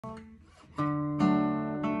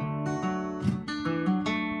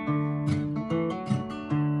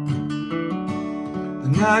The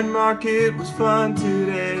night market was fun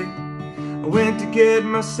today. I went to get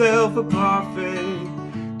myself a parfait.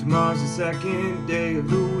 Tomorrow's the second day of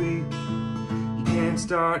the week. You can't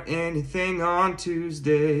start anything on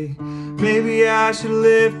Tuesday. Maybe I should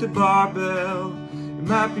lift a barbell. It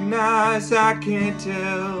might be nice, I can't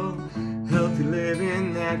tell. Healthy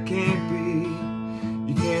living, that can't be.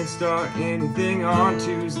 You can't start anything on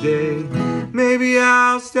Tuesday. Maybe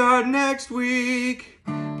I'll start next week.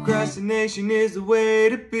 Procrastination is the way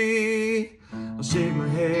to be. I'll shave my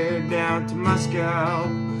hair down to my scalp.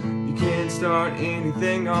 You can't start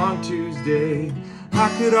anything on Tuesday. I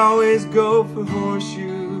could always go for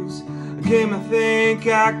horseshoes, a game I think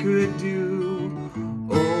I could do.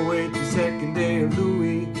 Oh, wait the second day of the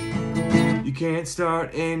week. You can't start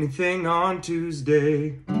anything on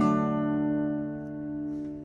Tuesday.